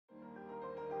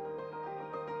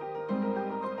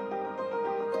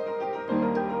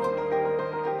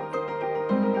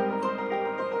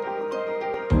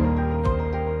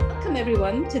Welcome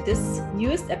everyone to this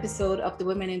newest episode of the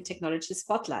Women in Technology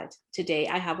Spotlight. Today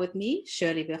I have with me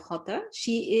Shirley Werchota.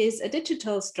 She is a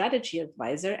digital strategy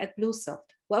advisor at BlueSoft.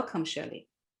 Welcome, Shirley.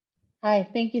 Hi,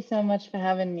 thank you so much for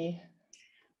having me.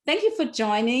 Thank you for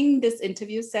joining this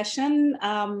interview session.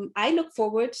 I look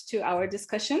forward to our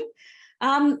discussion.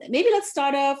 Maybe let's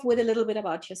start off with a little bit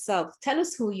about yourself. Tell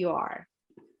us who you are.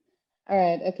 All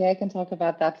right, okay, I can talk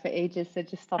about that for ages, so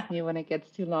just stop me when it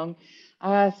gets too long.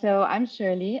 So I'm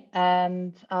Shirley,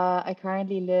 and I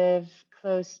currently live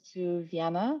close to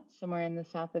Vienna, somewhere in the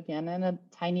south of Vienna, in a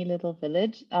tiny little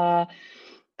village.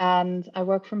 And I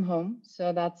work from home,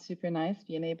 so that's super nice,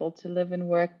 being able to live and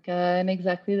work in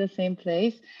exactly the same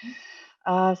place.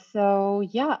 So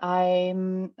yeah,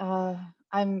 I'm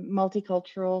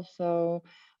multicultural. So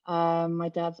my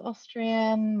dad's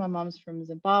Austrian, my mom's from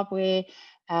Zimbabwe,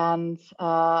 and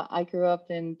I grew up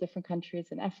in different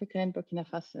countries in Africa, in Burkina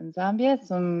Faso and Zambia.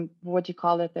 So I'm what you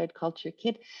call a third culture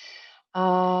kid.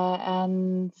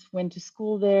 And went to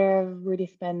school there, really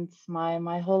spent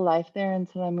my whole life there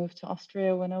until I moved to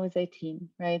Austria when I was 18,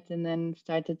 right? And then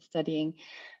started studying.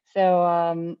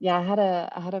 So yeah, I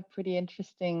had a pretty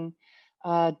interesting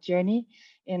journey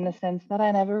in the sense that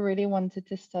I never really wanted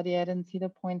to study. I didn't see the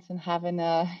points in having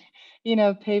a,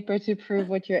 paper to prove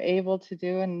what you're able to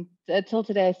do. And until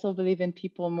today, I still believe in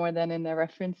people more than in their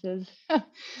references.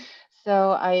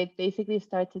 So I basically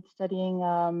started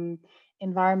studying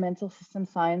environmental system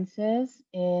sciences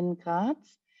in Graz,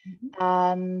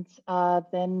 and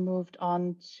then moved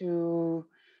on to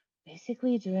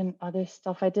basically doing other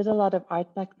stuff. I did a lot of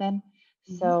art back then.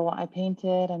 So I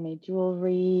painted, I made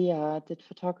jewelry, did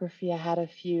photography. I had a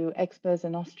few expos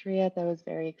in Austria. That was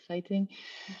very exciting.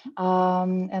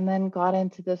 And then got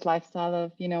into this lifestyle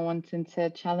of, wanting to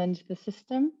challenge the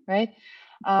system, right?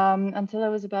 Until I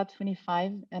was about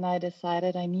 25, and I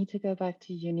decided I need to go back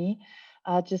to uni.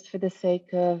 Just for the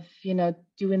sake of,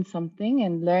 doing something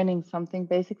and learning something.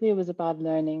 Basically, it was about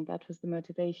learning. That was the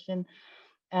motivation.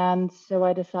 And so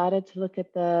I decided to look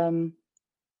at the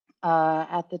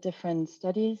different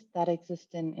studies that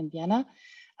exist in Vienna,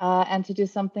 and to do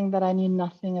something that I knew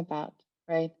nothing about,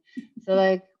 right? So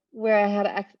like where I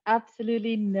had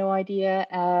absolutely no idea,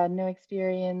 no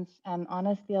experience, and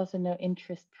honestly also no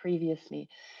interest previously,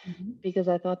 because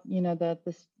I thought, that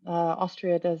this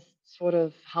Austria does sort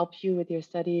of help you with your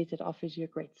studies. It offers you a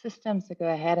great system, so go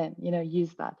ahead and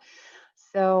use that.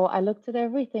 So I looked at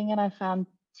everything and I found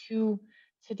two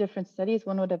different studies.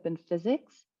 One would have been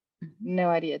physics. No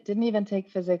idea. Didn't even take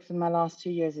physics in my last 2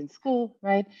 years in school,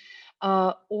 right?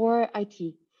 Or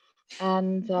IT.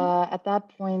 And at that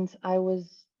point, I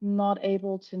was not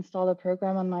able to install a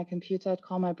program on my computer. I'd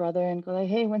call my brother and go like,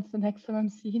 "Hey, when's the next time I'm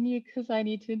seeing you? Because I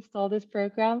need to install this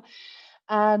program."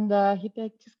 And he'd be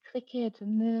like, "Just click it."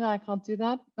 And then I can't do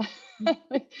that.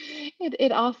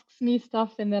 It asks me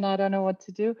stuff, and then I don't know what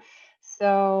to do.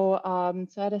 So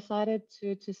I decided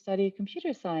to study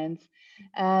computer science,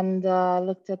 and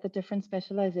looked at the different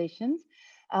specializations,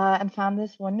 and found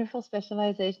this wonderful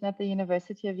specialization at the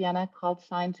University of Vienna called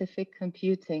scientific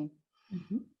computing.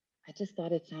 I just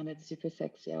thought it sounded super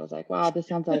sexy. I was like, wow, this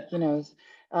sounds like,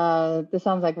 this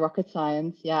sounds like rocket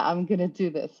science. Yeah, I'm gonna do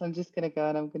this. I'm just gonna go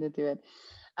and I'm gonna do it.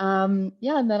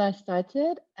 Yeah, and then I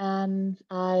started, and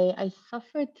I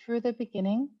suffered through the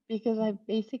beginning because I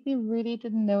basically really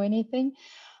didn't know anything,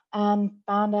 and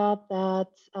found out that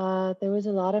there was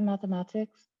a lot of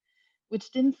mathematics,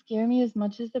 which didn't scare me as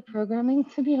much as the programming,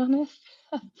 to be honest.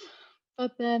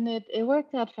 But then it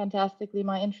worked out fantastically.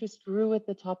 My interest grew with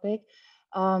the topic.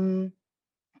 Um,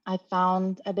 I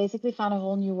basically found a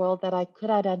whole new world that I could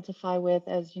identify with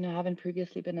as, having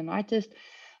previously been an artist.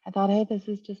 I thought, hey, this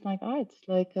is just like art.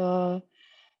 Like,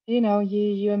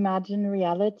 you imagine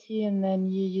reality, and then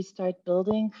you start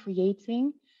building,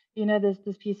 creating. There's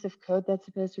this piece of code that's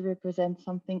supposed to represent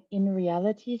something in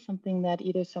reality, something that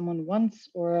either someone wants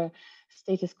or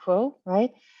status quo,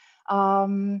 right?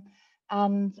 Um,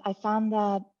 and I found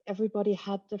that everybody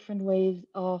had different ways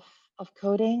of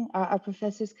coding. Our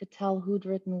professors could tell who'd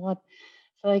written what.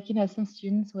 So, like, some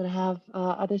students would have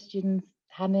other students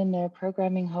hand in their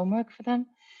programming homework for them,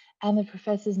 and the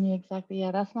professors knew exactly,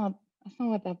 yeah, that's not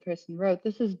what that person wrote.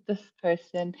 This is this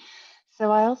person.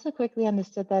 So I also quickly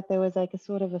understood that there was like a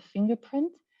sort of a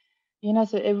fingerprint,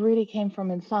 so it really came from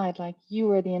inside. Like you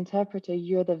were the interpreter,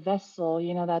 you're the vessel,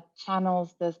 that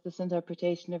channels this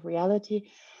interpretation of reality.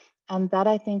 And that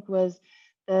I think was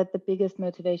the biggest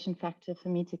motivation factor for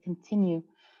me to continue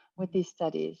with these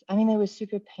studies. I mean, they were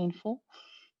super painful.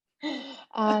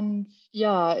 And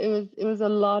yeah, it was a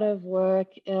lot of work.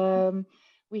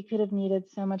 We could have needed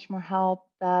so much more help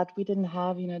that we didn't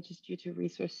have, just due to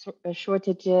resource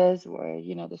shortages, or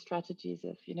the strategies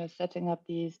of setting up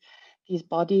these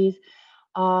bodies.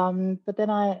 But then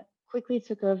I quickly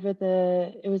took over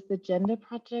it was the gender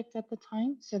project at the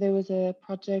time. So there was a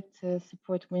project to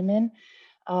support women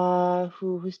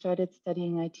who started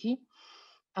studying IT.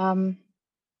 Um,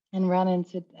 and ran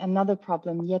into another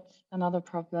problem, yet another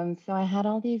problem. So I had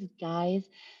all these guys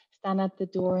stand at the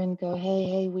door and go, "Hey,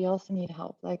 hey, we also need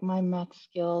help. Like, my math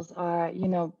skills are,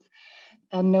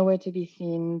 nowhere to be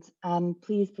seen. And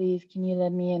please, please, can you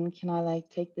let me in? Can I like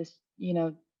take this,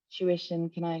 tuition?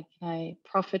 Can I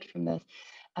profit from this?"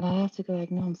 And I have to go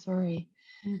like, "No, I'm sorry.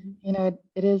 Mhm.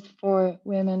 It is for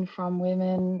women from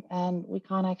women, and we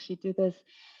can't actually do this."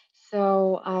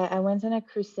 So I went on a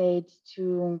crusade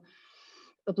to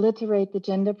obliterate the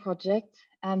gender project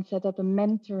and set up a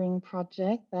mentoring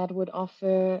project that would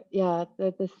offer, yeah,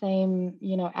 the same,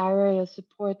 area of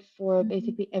support for Mhm.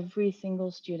 basically every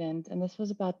single student. And this was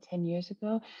about 10 years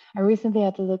ago. I recently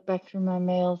had to look back through my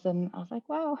mails, and I was like,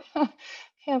 wow,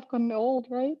 okay, I've gotten old,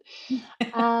 right?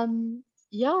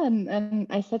 Yeah, and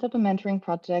I set up a mentoring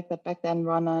project that back then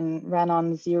ran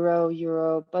on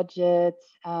 €0 budget,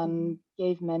 and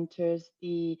gave mentors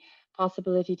the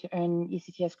possibility to earn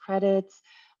ECTS credits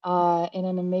in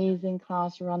an amazing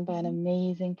class run by an Mhm.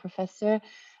 amazing professor.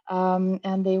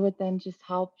 And they would then just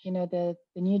help, the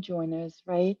new joiners,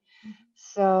 right?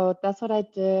 So that's what I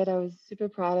did. I was super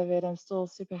proud of it. I'm still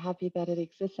super happy that it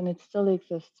exists, and it still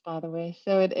exists, by the way.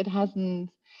 So it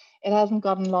hasn't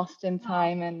gotten lost in Wow.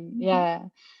 time. And Mhm. yeah,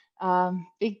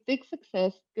 big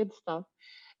success, good stuff.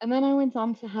 And then I went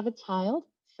on to have a child.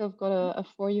 So I've got a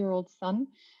 4-year-old son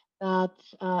that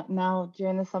now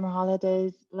during the summer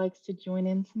holidays likes to join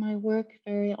into my work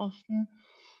very often.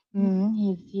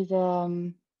 Mhm.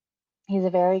 He's a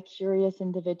very curious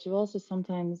individual. So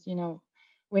sometimes,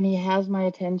 when he has my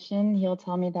attention, he'll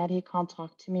tell me that he can't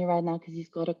talk to me right now because he's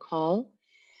got a call,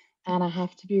 and I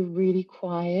have to be really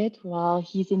quiet while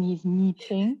he's in his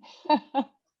meeting.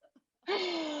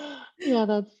 Yeah,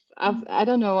 I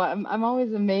don't know. I'm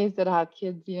always amazed at how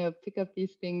kids, pick up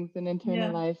these things and Yeah.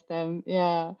 internalize them.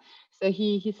 Yeah. So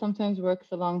he sometimes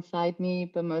works alongside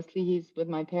me, but mostly he's with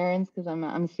my parents because I'm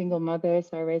a single mother,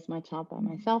 so I raised my child by Mhm.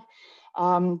 myself.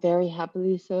 Very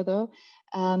happily so though,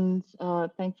 and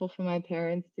thankful for my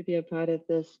parents to be a part of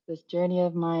this journey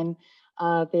of mine.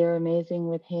 They're amazing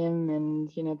with him, and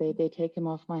they take him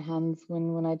off my hands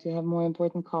when I do have more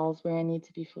important calls where I need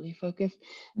to be fully focused.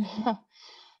 Mhm.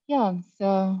 Yeah,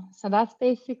 so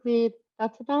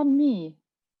that's about me.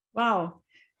 Wow.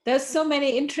 There's so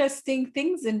many interesting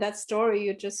things in that story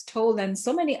you just told, and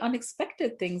so many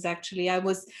unexpected things, actually. I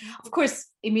was, of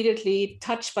course, immediately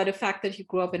touched by the fact that you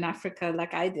grew up in Africa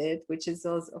like I did, which is,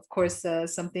 also, of course,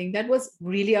 something that was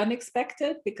really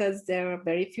unexpected because there are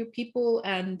very few people.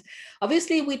 And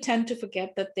obviously, we tend to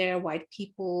forget that there are white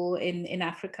people in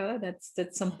Africa. That's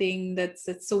something that's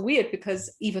so weird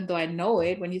because even though I know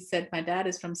it, when you said my dad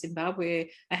is from Zimbabwe,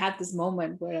 I had this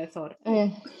moment where I thought,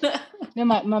 oh. Uh, no,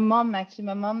 my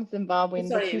mom's Zimbabwean, but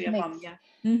Sorry, she's your mom, mixed. yeah.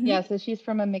 Mm-hmm. Yeah, so she's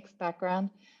from a mixed background.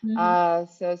 Mm-hmm.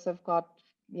 So I've got,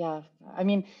 yeah, I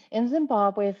mean, in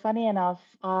Zimbabwe, funny enough,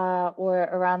 or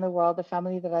around the world, the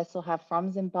family that I still have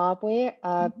from Zimbabwe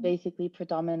are Mm-hmm. basically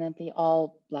predominantly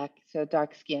all black, so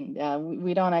dark skinned.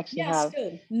 We don't actually Yeah, have,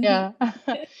 still. Mm-hmm. yeah,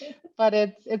 but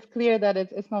it's clear that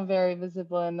it's not very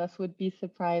visible, and this would be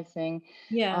surprising.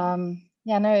 Yeah.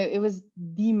 Yeah, no, it was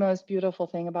the most beautiful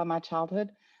thing about my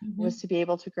childhood Mm-hmm. was to be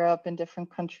able to grow up in different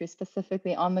countries,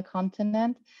 specifically on the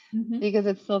continent, Mm-hmm. because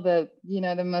it's still the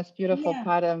most beautiful Yeah.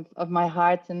 part of my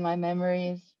heart and my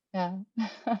memories. Yeah.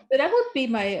 But that would be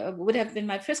would have been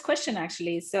my first question,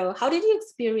 actually. So how did you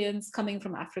experience coming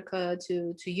from Africa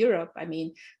to Europe? I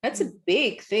mean, that's a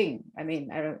big thing. I mean,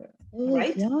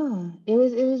 right? It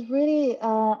was really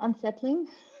unsettling.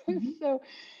 Mm-hmm. So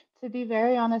to be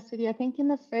very honest with you, I think in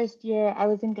the first year I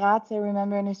was in Graz, I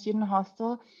remember, in a student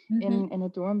hostel Mm-hmm. in a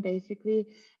dorm basically.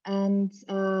 And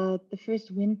the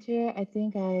first winter, I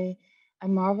think I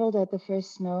marveled at the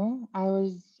first snow. I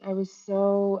was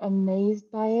so amazed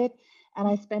by it, and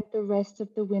I spent the rest of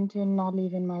the winter not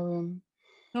leaving my room.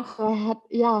 So Oh,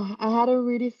 I had a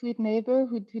really sweet neighbor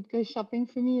who'd go shopping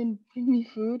for me and bring me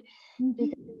food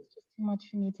because it mm-hmm. was just too much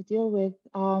for me to deal with.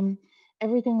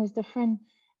 Everything was different,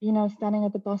 standing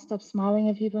at the bus stop smiling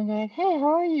at people and going, "Hey,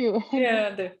 how are you?" And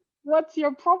Yeah. what's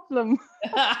your problem?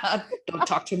 Don't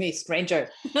talk to me, stranger.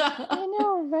 I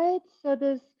know, right? So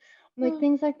there's like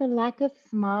things like the lack of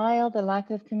smile, the lack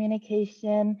of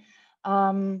communication.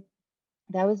 Um,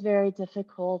 that was very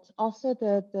difficult. Also,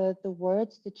 the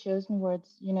words, the chosen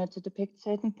words, to depict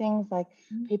certain things, like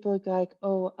people would go like,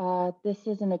 "Oh, this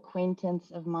is an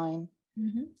acquaintance of mine."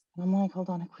 Mm-hmm. And I'm like, "Hold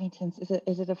on, acquaintance?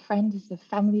 Is it a friend? Is it a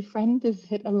family friend?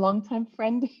 Is it a longtime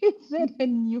friend? Is it a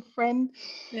new friend?"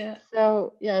 Yeah.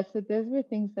 So yeah, so those were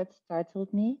things that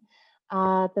startled me.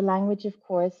 The language, of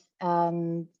course,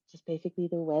 just basically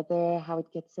the weather, how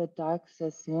it gets so dark so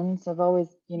soon. So I've always,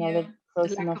 Yeah. lived The close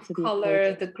lack enough of to the color,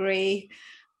 equator. the gray.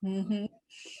 Mm-hmm.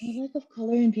 The lack of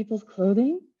color in people's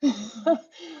clothing.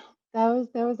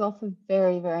 That was also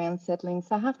very, very unsettling.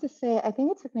 So I have to say, I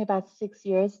think it took me about 6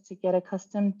 years to get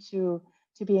accustomed to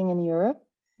being in Europe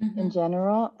in Mm-hmm.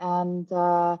 general. And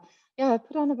yeah, I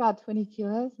put on about 20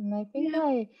 kilos, and I think Yeah. Yeah.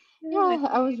 I yeah,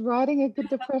 I think was riding a good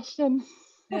depression.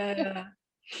 yeah. Yeah.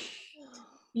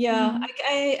 Yeah.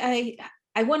 Mhm.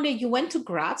 I wonder, you went to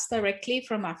Graz directly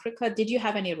from Africa. Did you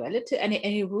have any relative,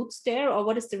 any roots there, or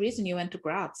what is the reason you went to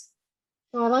Graz?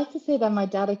 So I like to say that my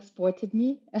dad exported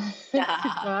me to Yeah.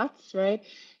 Graz, right?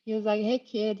 He was like, "Hey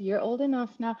kid, you're old enough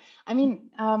now." I mean,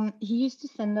 he used to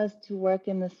send us to work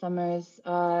in the summers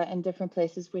in different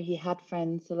places where he had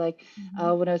friends. So like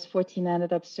Mhm. when I was 14, I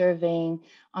ended up serving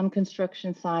on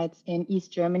construction sites in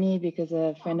East Germany because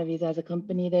a friend of his has a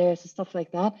company there, so stuff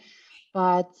like that.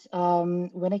 But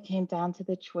when it came down to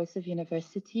the choice of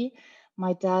university,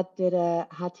 my dad did a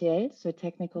HTL, so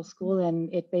technical school,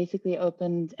 and it basically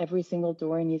opened every single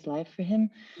door in his life for him.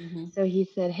 Mhm. So he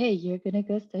said, "Hey, you're gonna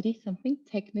go study something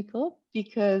technical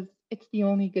because it's the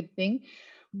only good thing."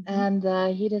 Mhm. And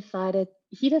he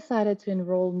decided to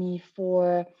enroll me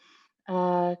for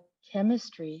uh,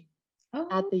 chemistry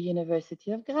at Oh, the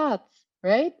University of Graz,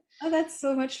 right? oh, that's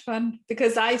so much fun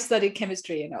because I studied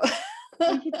chemistry,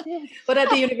 Oh, you did. but at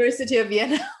the University of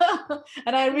Vienna,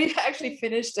 and I That's really actually so.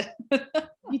 finished it.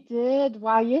 You did.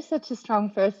 Wow, you're such a strong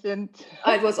person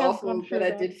It was to have gone awful, but through I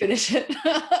that. did finish it.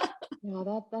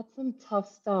 Yeah, that's some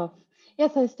tough stuff.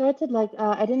 Yes, I started like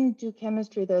I didn't do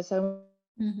chemistry though, so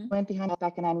Mhm. I went behind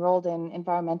back and I enrolled in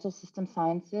environmental system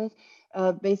sciences,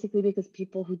 basically because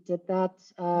people who did that,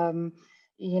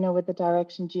 with the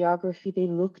direction geography, they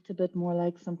looked a bit more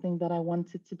like something that I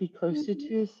wanted to be closer Mhm.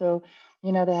 to. So,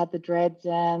 they had the dreads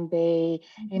and they,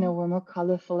 Mhm. were more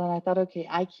colorful. And I thought, okay,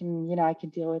 I can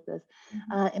deal with this.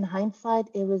 Mhm. In hindsight,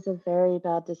 it was a very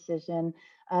bad decision.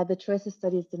 The choice of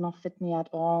studies did not fit me at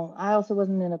all. I also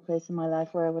wasn't in a place in my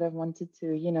life where I would have wanted to,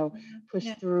 push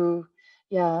Yeah. through.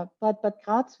 Yeah, but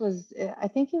Graz was, I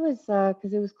think it was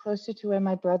because it was closer to where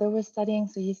my brother was studying.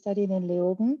 So he studied in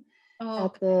Leoben Oh,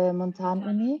 at okay. the Montan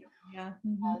Uni. Yeah.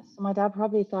 Mhm. So my dad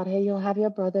probably thought, hey, you'll have your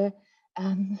brother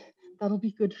and that'll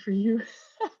be good for you.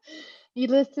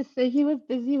 Needless to say, he was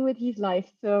busy with his life.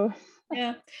 So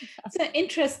Yeah, it's an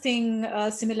interesting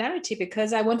similarity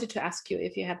because I wanted to ask you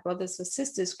if you have brothers or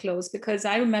sisters close, because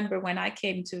I remember when I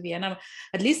came to Vienna,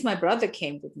 at least my brother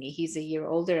came with me. He's a year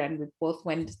older, and we both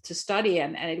went to study,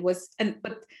 and it was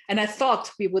and I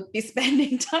thought we would be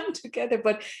spending time together,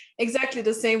 but exactly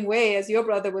the same way as your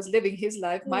brother was living his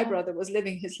life, my yeah. brother was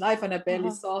living his life, and I barely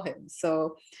Uh-huh. saw him.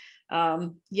 So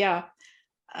yeah,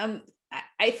 um,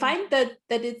 I find that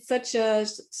it's such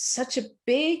a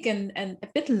big and a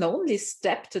bit lonely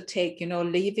step to take,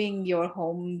 leaving your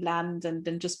homeland and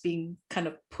then just being kind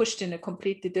of pushed in a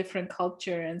completely different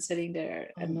culture and sitting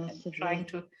there Oh, and trying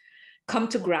massively. to come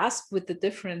to grasp with the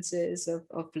differences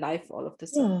of life all of the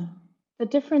sudden. Yeah. The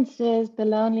difference is the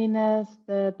loneliness,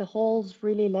 the holes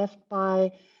really left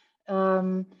by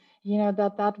um,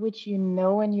 that which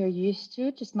and you're used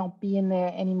to just not being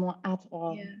there anymore at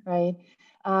all, Yeah. right?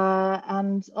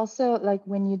 And also like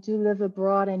when you do live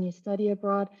abroad and you study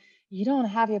abroad, you don't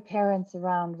have your parents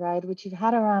around, right? Which you've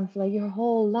had around for like your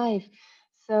whole life.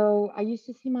 So I used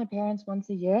to see my parents once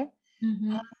a year.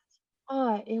 Mm-hmm.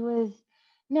 It was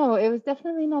no, it was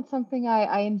definitely not something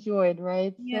I enjoyed,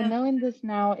 right? So Yeah. knowing this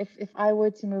now, if I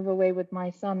were to move away with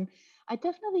my son, I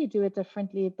definitely do it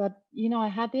differently. But I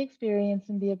had the experience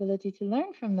and the ability to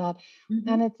learn from that, Mm-hmm.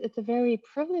 and it's a very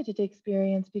privileged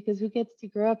experience because who gets to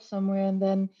grow up somewhere and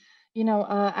then,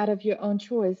 out of your own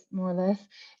choice, more or less,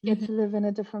 get Mm-hmm. to live in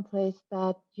a different place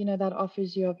that that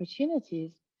offers you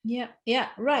opportunities. Yeah, yeah,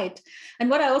 right. And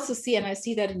what I also see, and I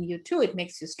see that in you too, it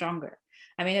makes you stronger.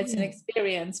 I mean, Oh it's an yeah,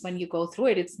 experience when you go through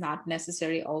it. It's not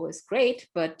necessarily always great,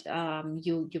 but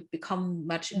you become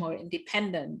much yeah. more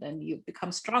independent and you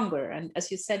become stronger. And as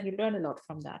you said, you learn a lot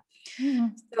from that.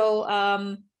 Mhm.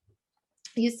 So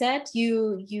you said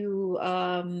you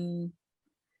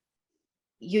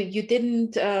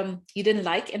didn't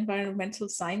like environmental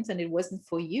science and it wasn't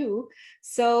for you.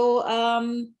 So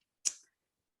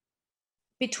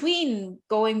between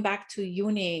going back to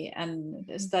uni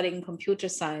and studying computer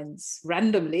science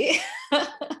randomly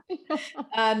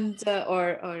and or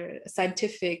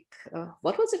scientific,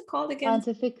 what was it called again?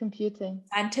 Scientific computing.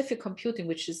 Scientific computing,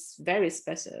 which is very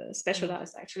Yeah.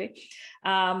 specialized actually.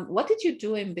 What did you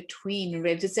do in between?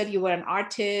 You said you were an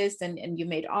artist and you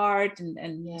made art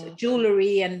and Yes.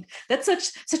 jewelry, and that's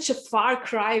such a far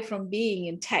cry from being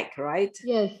in tech, right?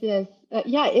 Yes, yes.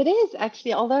 Yeah, it is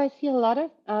actually. Although I see a lot of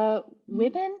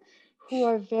women who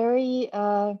are very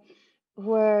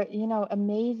who are,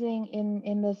 amazing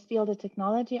in this field of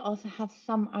technology, also have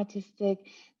some artistic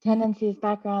Mhm. tendencies,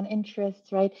 background, interests,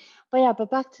 right? But yeah, but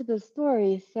back to the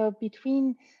story. So between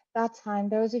that time,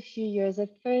 there was a few years.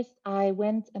 At first, I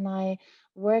went and I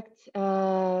worked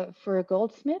for a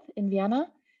goldsmith in Vienna.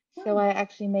 So Oh. I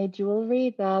actually made jewelry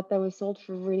that was sold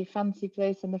for a really fancy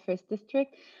place in the first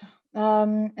district.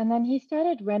 And then he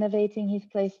started renovating his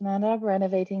place and I ended up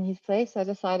renovating his place. So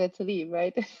I decided to leave,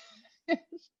 right?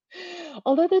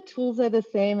 Although the tools are the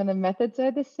same and the methods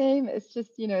are the same, it's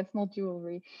just, it's not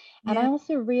jewelry. And I Yeah.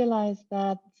 also realized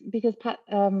that because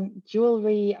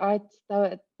jewelry, art,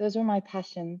 those were my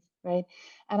passions, right?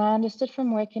 And I understood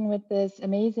from working with this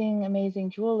amazing, amazing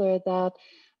jeweler that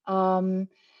um,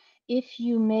 if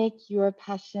you make your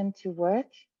passion to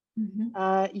work, Mhm.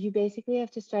 you basically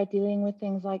have to start dealing with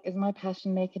things like, is my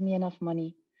passion making me enough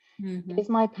money? Mhm. Is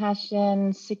my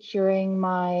passion securing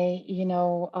my,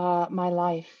 my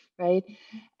life, right?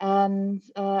 And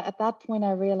at that point,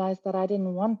 I realized that I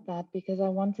didn't want that because I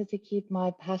wanted to keep my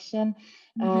passion,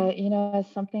 Mhm. as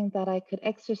something that I could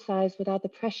exercise without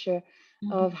the pressure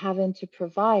of Mhm. having to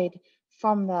provide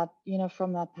from that,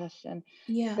 from that passion.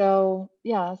 Yeah. So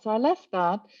yeah, so I left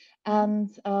that Mhm. and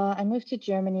I moved to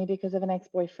Germany because of an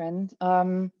ex-boyfriend.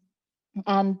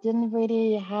 And didn't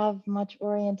really have much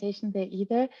orientation there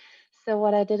either. So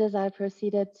what I did is I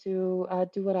proceeded to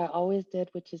do what I always did,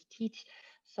 which is teach.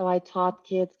 So I taught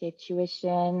kids, gave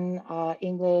tuition,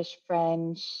 English,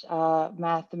 French,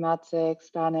 mathematics,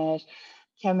 Spanish,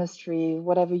 chemistry,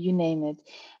 whatever you name it.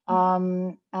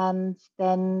 And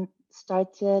then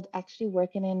started actually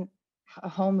working in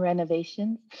home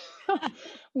renovations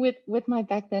with my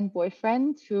back then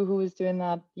boyfriend who was doing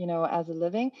that, as a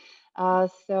living.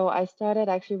 So I started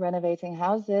actually renovating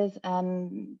houses,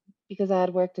 and because I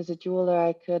had worked as a jeweler,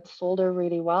 I could solder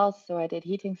really well. So I did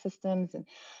heating systems and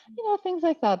things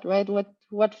like that, right?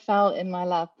 What fell in my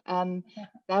lap, and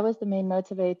that was the main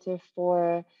motivator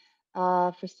for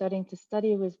starting to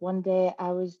study. Was one day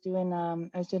I was doing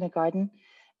a garden,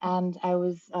 and I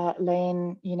was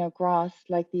laying grass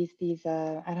like these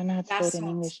I don't know how to say it in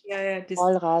Croissants. English. Yeah, yeah. This.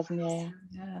 Rollrasen, yeah.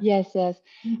 Yeah. Yes, yes.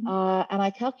 Mhm. And I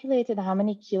calculated how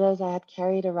many kilos I had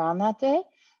carried around that day,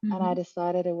 and I Mhm.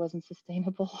 decided it wasn't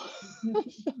sustainable.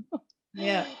 So,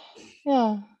 Yeah.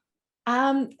 yeah.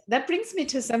 That brings me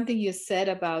to something you said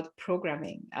about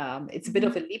programming. It's a bit Hmm.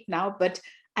 of a leap now, but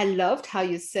I loved how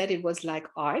you said it was like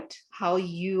art, how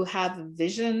you have a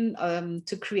vision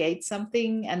to create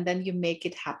something and then you make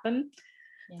it happen.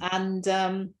 Yeah. And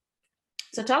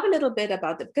so talk a little bit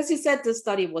about that, because you said the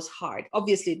study was hard.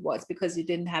 Obviously it was, because you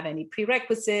didn't have any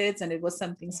prerequisites and it was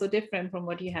something Yeah. so different from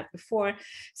what you had before.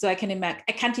 So I can imagine,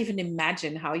 I can't even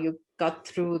imagine how you got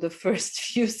through the first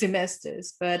few semesters.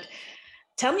 But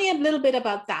tell me a little bit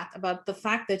about that, about the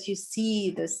fact that you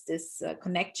see this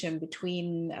connection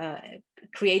between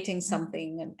creating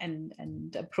something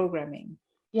and programming.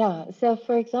 Yeah. So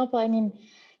for example, I mean,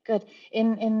 good.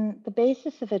 In the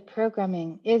basis of it,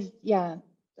 programming is, yeah.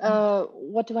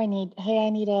 What do I need? Hey, I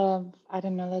need I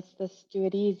don't know, let's do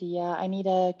it easy. Yeah, I need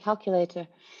a calculator.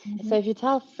 So Mm-hmm. if you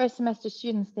tell first semester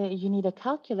students that you need a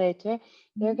calculator,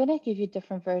 they're gonna give you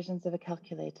different versions of a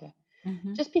calculator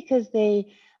Mm-hmm. just because they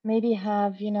maybe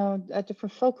have,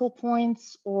 different focal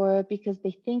points, or because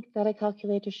they think that a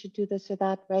calculator should do this or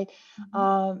that, right?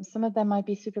 Mm-hmm. Some of them might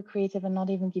be super creative and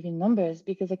not even giving numbers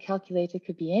because a calculator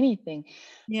could be anything.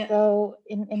 Yeah. So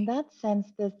in that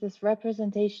sense, there's this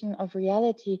representation of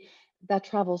reality that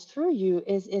travels through you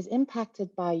is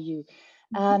impacted by you.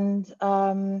 Mm-hmm.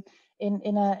 And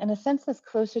in a sense that's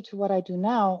closer to what I do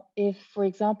now. If, for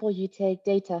example, you take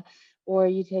data, or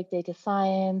you take data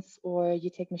science, or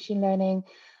you take machine learning,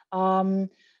 um,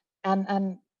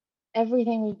 and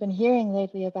everything we've been hearing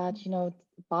lately about,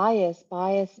 bias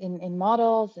in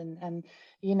models and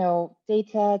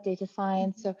data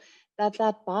science. So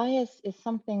that bias is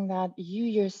something that you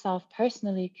yourself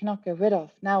personally cannot get rid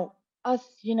of. Now, us,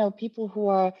 people who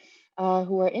are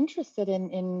interested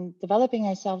in developing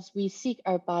ourselves, we seek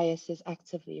our biases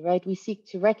actively, right? We seek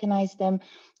to recognize them,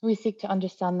 we seek to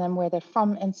understand them, where they're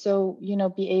from, and so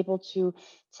be able to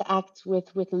act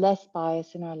with less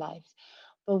bias in our lives.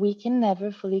 but we can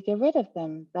never fully get rid of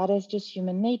them. That is just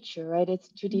human nature, right?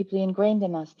 It's too deeply ingrained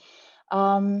in us.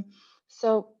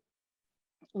 So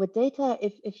with data,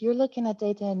 if you're looking at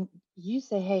data and you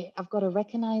say, hey, I've got to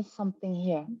recognize something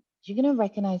here, you're going to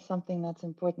recognize something that's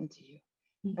important to you,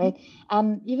 right?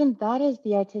 And even that is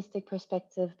the artistic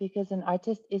perspective, because an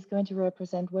artist is going to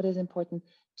represent what is important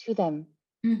to them.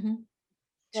 True.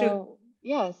 So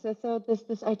yeah, so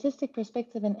this artistic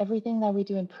perspective in everything that we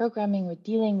do in programming, we're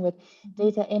dealing with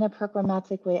data in a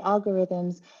programmatic way,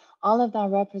 algorithms, all of that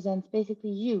represents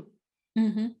basically you.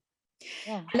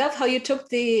 Yeah. I love how you took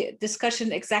the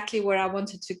discussion exactly where I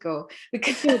wanted to go,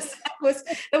 because Good.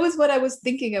 that was what I was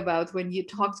thinking about when you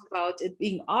talked about it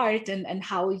being art, and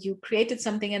how you created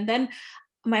something. And then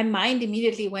my mind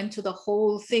immediately went to the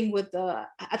whole thing with the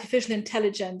artificial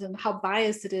intelligence and how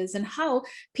biased it is, and how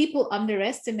people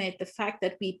underestimate the fact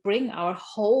that we bring our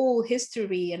whole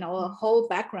history and our whole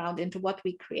background into what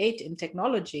we create in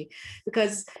technology.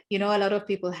 Because, you know, a lot of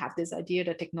people have this idea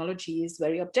that technology is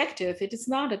very objective. It is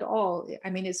not at all. I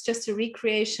mean, it's just a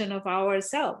recreation of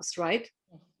ourselves, right?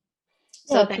 Yeah,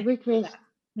 So it's a thank you for recreation. that.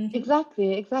 Mm-hmm.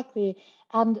 Exactly.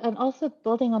 And also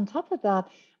building on top of that,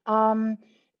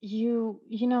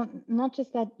 you know, not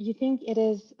just that you think it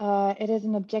is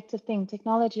an objective thing.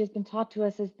 Technology has been taught to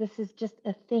us as this is just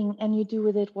a thing and you do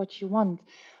with it what you want.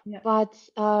 Yeah. But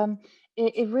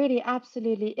it really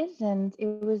absolutely isn't.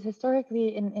 It was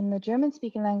historically in the German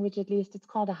speaking language, at least, it's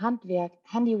called a Handwerk,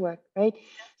 handiwork, right?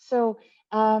 So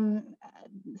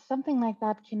something like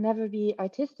that can never be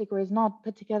artistic or is not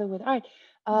put together with art,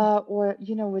 or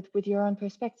you know, with your own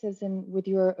perspectives and with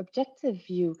your objective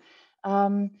view.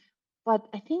 But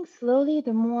I think slowly,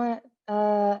 the more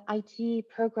IT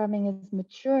programming is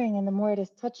maturing and the more it is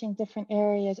touching different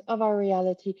areas of our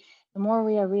reality, the more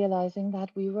we are realizing that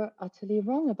we were utterly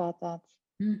wrong about that.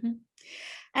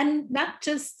 And not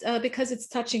just because it's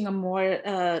touching on more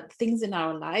things in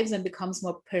our lives and becomes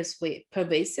more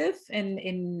pervasive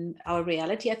in our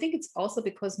reality. I think it's also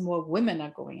because more women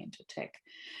are going into tech.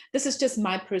 This is just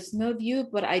my personal view,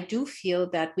 but I do feel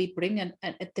that we bring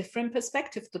a different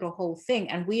perspective to the whole thing,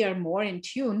 and we are more in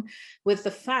tune with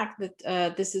the fact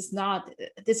that this is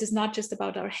not just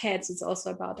about our heads; it's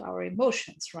also about our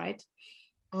emotions, right?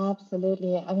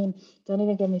 Absolutely. I mean, don't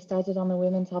even get me started on the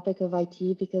women topic of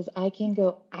IT because I can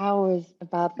go hours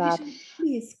about that.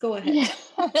 Please go ahead. Yeah.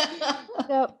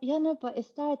 So yeah, no, but it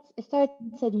starts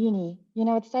at uni. You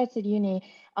know, it starts at uni.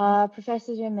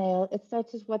 Professors are male. It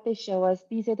starts with what they show us.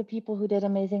 These are the people who did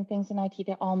amazing things in IT.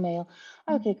 They're all male.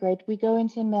 Okay, great. We go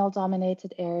into a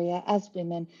male-dominated area as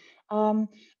women.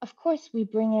 Of course, we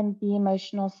bring in the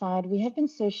emotional side. We have been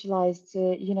socialized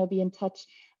to, you know, be in touch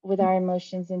with our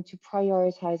emotions and to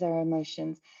prioritize our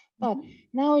emotions. But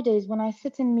nowadays, when I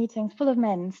sit in meetings full of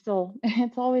men, still,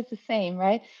 it's always the same,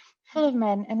 right? Full of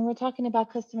men, and we're talking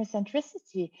about customer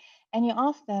centricity, and you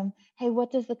ask them, hey,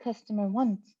 what does the customer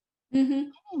want?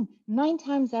 Mm-hmm. 9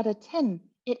 times out of 10,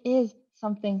 it is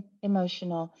something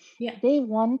emotional. Yeah. They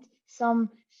want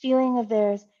some feeling of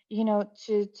theirs, you know,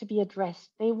 to be addressed.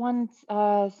 They want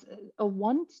a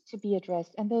want to be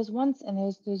addressed, and those wants and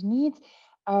those needs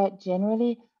are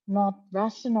generally not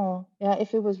rational. Yeah,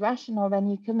 if it was rational, then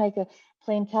you could make a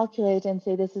plain calculator and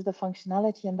say this is the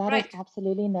functionality, and that is Right.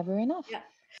 absolutely never enough. Yeah.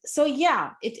 So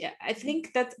yeah, I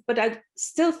think that, but I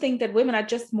still think that women are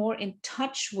just more in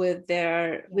touch with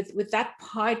their Yeah. with that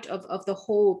part of the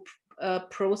whole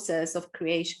process of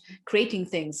creating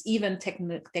things, even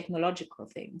technological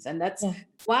things. And that's Yeah.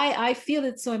 why I feel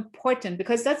it's so important,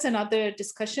 because that's another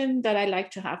discussion that I like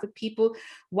to have with people,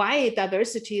 why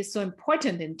diversity is so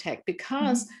important in tech.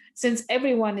 Because since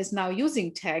everyone is now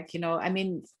using tech, you know, I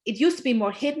mean, it used to be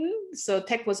more hidden. So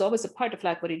tech was always a part of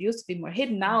life, but it used to be more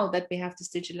hidden. Now that we have this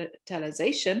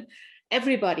digitalization,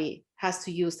 everybody has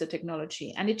to use the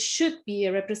technology, and it should be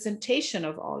a representation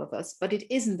of all of us, but it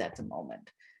isn't at the moment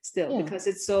still, Yeah. because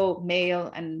it's so male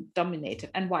and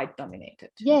dominated and white dominated.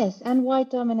 Yes, and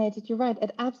white dominated. You're right.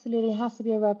 It absolutely has to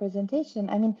be a representation.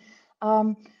 I mean,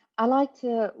 um, I like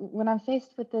to, when I'm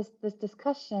faced with this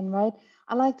discussion, right?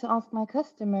 I like to ask my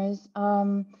customers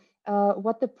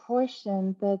what the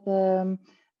portion, the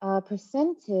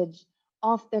percentage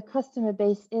of their customer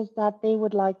base is that they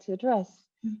would like to address.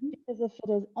 Because if it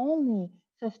is only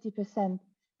 50%,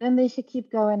 then they should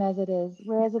keep going as it is.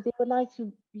 Whereas if they would like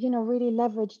to, you know, really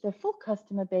leverage their full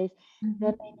customer base,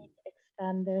 then they need to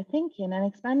expand their thinking. And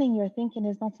expanding your thinking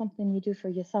is not something you do for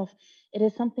yourself. It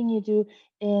is something you do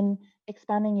in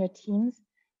expanding your teams,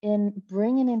 in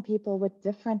bringing in people with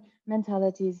different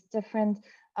mentalities, different,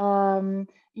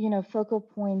 you know, focal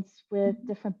points with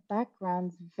different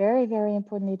backgrounds. Very, very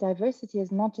importantly, diversity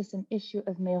is not just an issue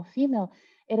of male, female.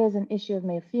 It is an issue of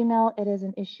male female. It is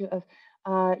an issue of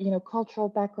cultural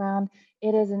background.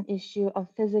 It is an issue of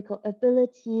physical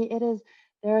ability.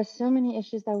 There are so many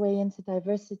issues that weigh into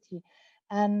diversity.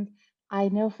 And I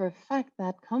know for a fact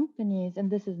that companies, and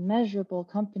this is measurable,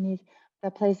 companies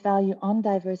that place value on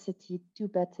diversity do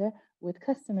better with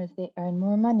customers. They earn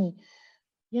more money.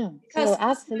 Yeah, Because so customers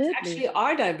absolutely. actually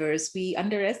are diverse. We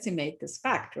underestimate this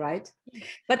fact, right?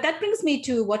 But that brings me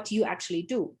to what you actually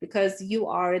do, because you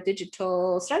are a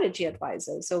digital strategy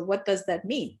advisor. So what does that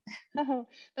mean? Oh,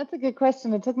 that's a good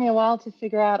question. It took me a while to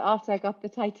figure out after I got the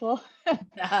title.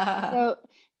 So,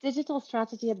 digital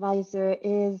strategy advisor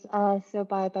is so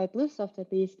by BlueSoft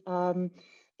at least,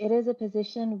 it is a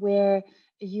position where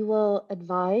you will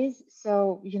advise.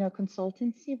 So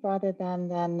consultancy rather than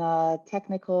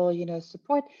technical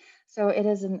support. So it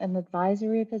is an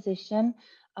advisory position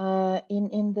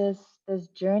in this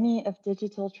journey of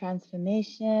digital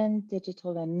transformation,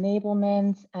 digital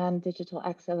enablement, and digital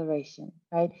acceleration,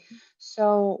 right?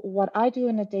 So what I do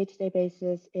on a day-to-day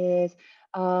basis is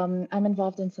I'm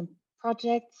involved in some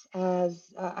projects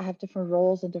as I have different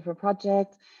roles in different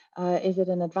projects. Is it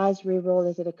an advisory role?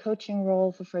 Is it a coaching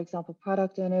role for example,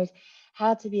 product owners?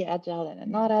 How to be agile in a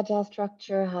not agile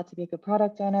structure, how to be a good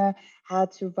product owner, how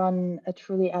to run a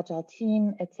truly agile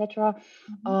team, etc.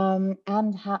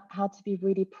 And how to be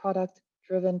really product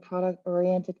driven, product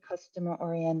oriented, customer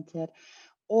oriented.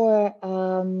 Or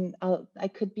I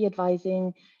could be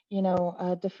advising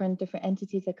different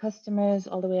entities or customers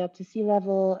all the way up to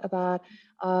C-level about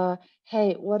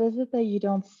hey, what is it that you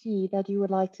don't see that you would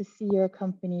like to see your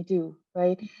company do,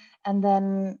 right? And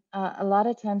then a lot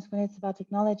of times when it's about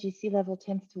technology, C-level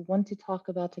tends to want to talk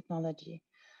about technology,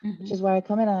 which is where I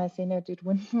come in and I say, no, dude,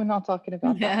 we're not talking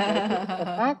about that, right? Take a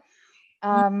step back.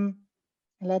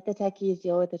 Let the techies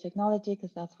deal with the technology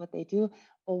because that's what they do.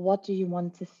 But what do you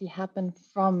want to see happen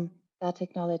from that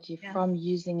technology, from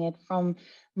using it, from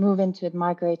moving to it,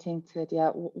 migrating to it? Yeah,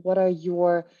 what are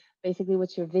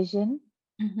what's your vision?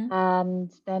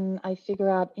 And then I figure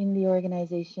out in the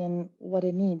organization what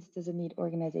it needs. Does it need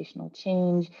organizational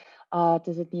change?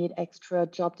 Does it need extra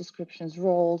job descriptions,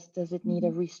 roles? Does it need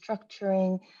a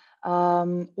restructuring?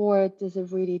 Or does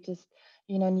it really just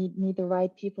need the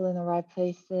right people in the right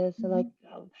places? So like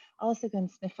I also can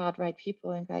sniff out right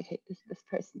people and be like, hey, this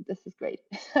person, this is great.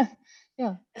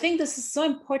 Yeah. I think this is so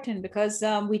important because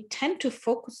we tend to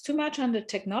focus too much on the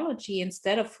technology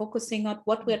instead of focusing on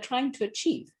what we're trying to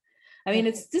achieve. I mean,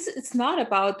 it's not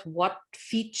about what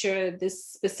feature this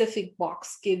specific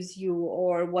box gives you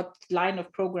or what line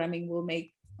of programming will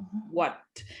make what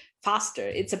faster.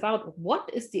 It's about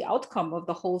what is the outcome of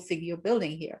the whole thing you're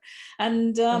building here.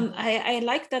 And I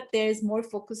like that there's more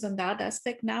focus on that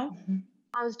aspect now.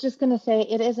 I was just going to say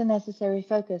it is a necessary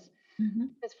focus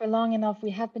because for long enough we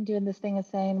have been doing this thing of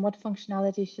saying what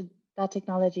functionality should that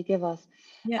technology give us,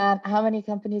 and how many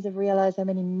companies have realized how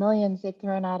many millions they've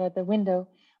thrown out of the window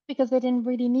because they didn't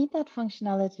really need that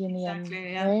functionality in the end,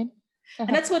 right?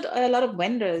 And that's what a lot of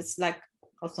vendors, like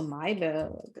also my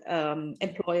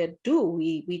employer, do.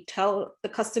 We tell the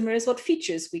customers what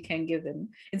features we can give them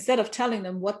instead of telling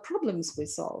them what problems we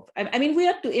solve. I mean, we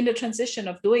are in the transition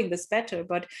of doing this better,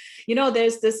 but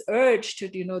there's this urge to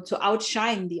to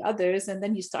outshine the others, and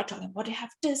then you start talking, what, you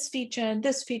have this feature and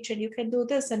this feature, and you can do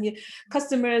this, and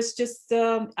customers just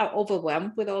are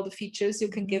overwhelmed with all the features you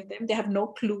can give them. They have no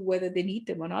clue whether they need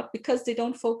them or not because they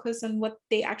don't focus on what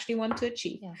they actually want to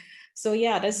achieve. So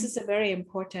this is a very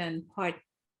important part.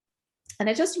 And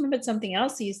I just remembered something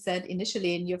else you said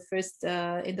initially in your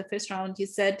in the first round. You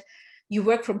said you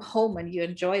work from home and you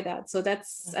enjoy that. So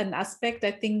that's an aspect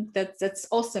I think that's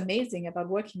also amazing about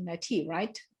working in IT,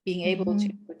 right? Being able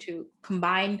to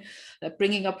combine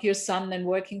bringing up your son and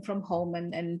working from home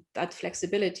and that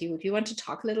flexibility. Would you want to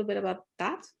talk a little bit about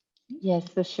that? Yes,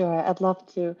 for sure. I'd love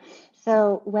to.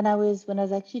 So when I was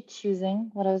actually choosing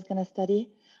what I was going to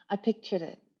study, I pictured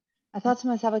it. I thought to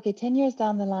myself, okay, 10 years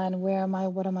down the line, where am I?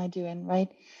 What am I doing? Right.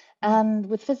 And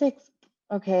with physics,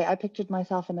 okay, I pictured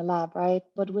myself in the lab, right?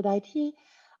 But with IT,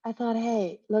 I thought,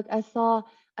 hey, look, I saw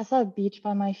a beach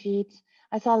by my feet.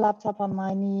 I saw a laptop on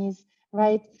my knees,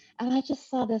 right? And I just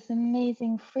saw this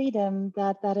amazing freedom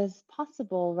that is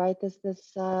possible, right? This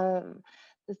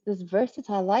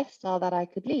versatile lifestyle that I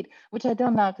could lead, which I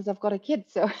don't now because I've got a kid.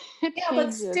 So it but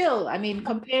changes. still, I mean,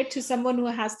 compared to someone who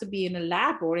has to be in a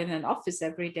lab or in an office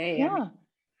every day, Yeah, I mean,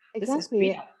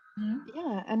 exactly.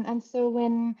 Yeah, and so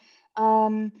when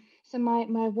so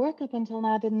my work up until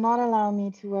now did not allow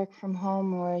me to work from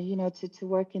home or to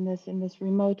work in this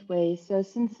remote way. So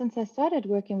since I started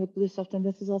working with BlueSoft, and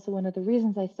this is also one of the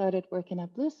reasons I started working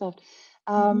at BlueSoft,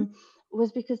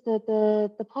 was because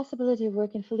the possibility of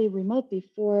working fully remotely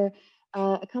for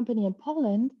a company in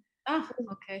Poland Ah, was,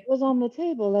 okay. was on the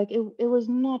table. Like it was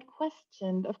not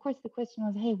questioned. Of course, the question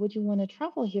was, hey, would you want to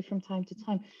travel here from time to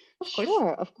time? Of course.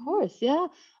 Sure, of course, yeah.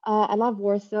 I love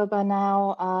Warsaw by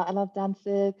now. I love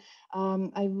Danzig.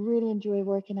 I really enjoy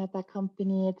working at that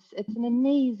company. It's an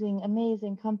amazing,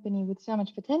 amazing company with so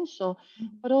much potential,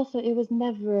 but also it was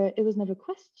never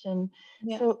questioned.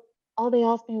 Yeah. So all they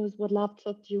asked me was, what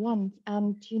laptop do you want?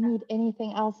 And do you need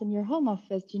anything else in your home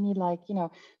office? Do you need, like,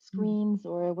 screens,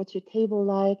 or what's your table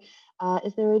like?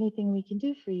 Is there anything we can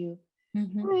do for you?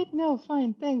 Mm-hmm. All right, no,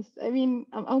 fine, thanks. I mean,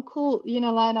 I'm cool,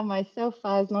 lying on my sofa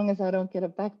as long as I don't get a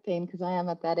back pain, because I am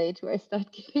at that age where I start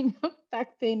getting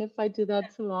back pain if I do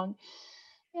that too long.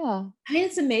 Yeah. I mean,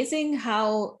 it's amazing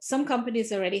how some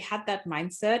companies already had that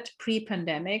mindset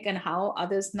pre-pandemic and how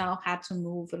others now had to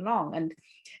move along. And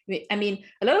I mean,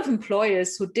 a lot of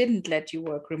employers who didn't let you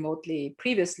work remotely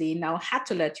previously now had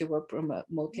to let you work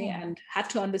remotely Yeah. and had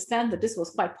to understand that this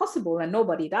was quite possible and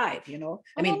nobody died, I Oh,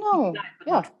 mean, people no. died, but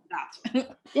Yeah. not from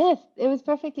that. Yes, it was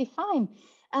perfectly fine.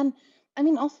 And I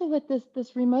mean, also with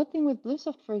this remote thing with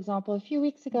BlueSoft, for example, a few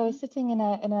weeks ago, I was sitting in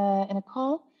a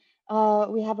call.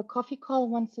 We have a coffee call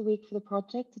once a week for the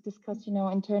project to discuss,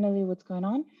 internally what's going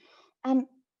on. And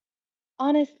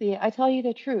honestly, I tell you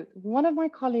the truth, one of my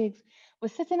colleagues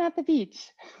was sitting at the beach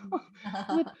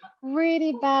with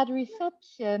really bad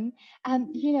reception,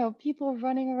 and people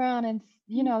running around, and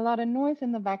a lot of noise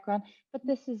in the background, but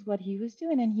this is what he was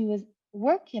doing, and he was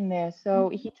working there. So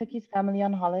he took his family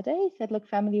on holiday. He said, look,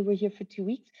 family, we're here for 2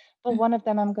 weeks, but one of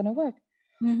them I'm going to work.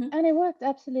 Mhm. And it worked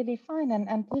absolutely fine.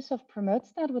 And BlueSoft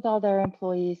promotes that with all their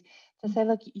employees to say,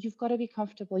 look, you've got to be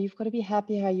comfortable. You've got to be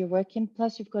happy how you're working.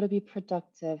 Plus, you've got to be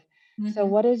productive. So, Mhm.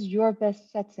 what is your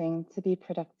best setting to be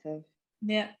productive?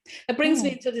 Yeah, that brings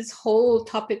Yeah. me to this whole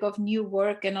topic of new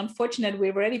work. And unfortunately,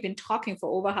 we've already been talking for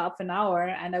over half an hour,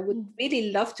 and I would Mm.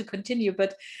 really love to continue,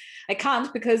 but I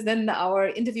can't because then our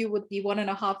interview would be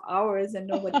 1.5 hours and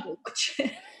nobody will watch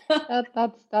it.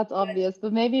 That's obvious,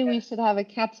 but maybe we should have a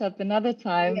catch up another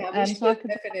time Yeah, we and should talk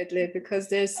about. definitely because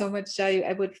there's so much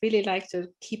I would really like to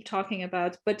keep talking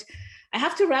about. But I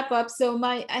have to wrap up. So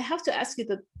I have to ask you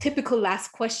the typical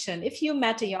last question. If you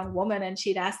met a young woman and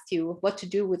she'd asked you what to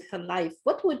do with her life,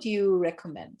 what would you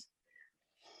recommend?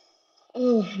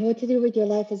 Oh, what to do with your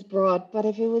life is broad, but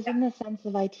if it was in the sense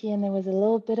of IT and there was a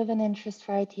little bit of an interest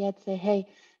for IT, I'd say, hey,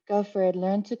 go for it,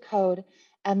 learn to code,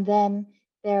 and then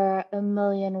there are a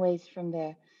million ways from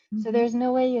there. So Mhm. there's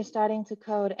no way you're starting to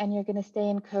code and you're going to stay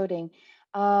in coding.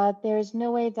 There's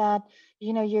no way that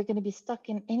you're going to be stuck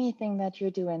in anything that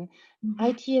you're doing. Mhm.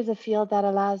 IT is a field that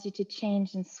allows you to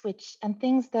change and switch, and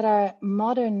things that are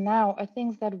modern now are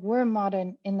things that were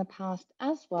modern in the past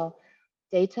as well.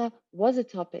 Data was a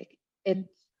topic. It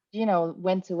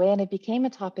went away and it became a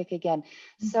topic again.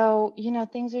 So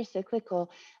things are cyclical.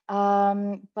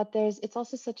 But it's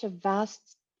also such a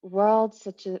vast world,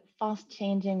 such a fast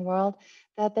changing world,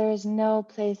 that there is no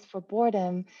place for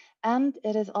boredom. And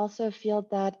it is also a field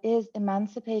that is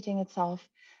emancipating itself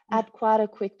Yeah. at quite a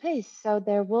quick pace. So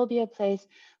there will be a place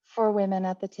for women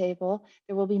at the table.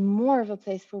 There will be more of a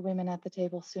place for women at the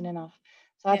table soon enough.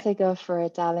 So I'd Yeah. say go for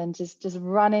it, darling. Just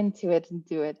run into it and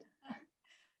do it.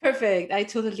 Perfect. I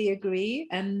totally agree.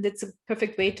 And it's a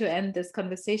perfect way to end this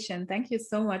conversation. Thank you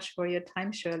so much for your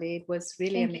time, Shirley. It was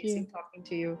really Thank you. amazing talking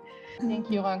to you.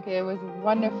 Thank you, Ranke. It was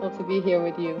wonderful to be here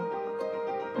with you.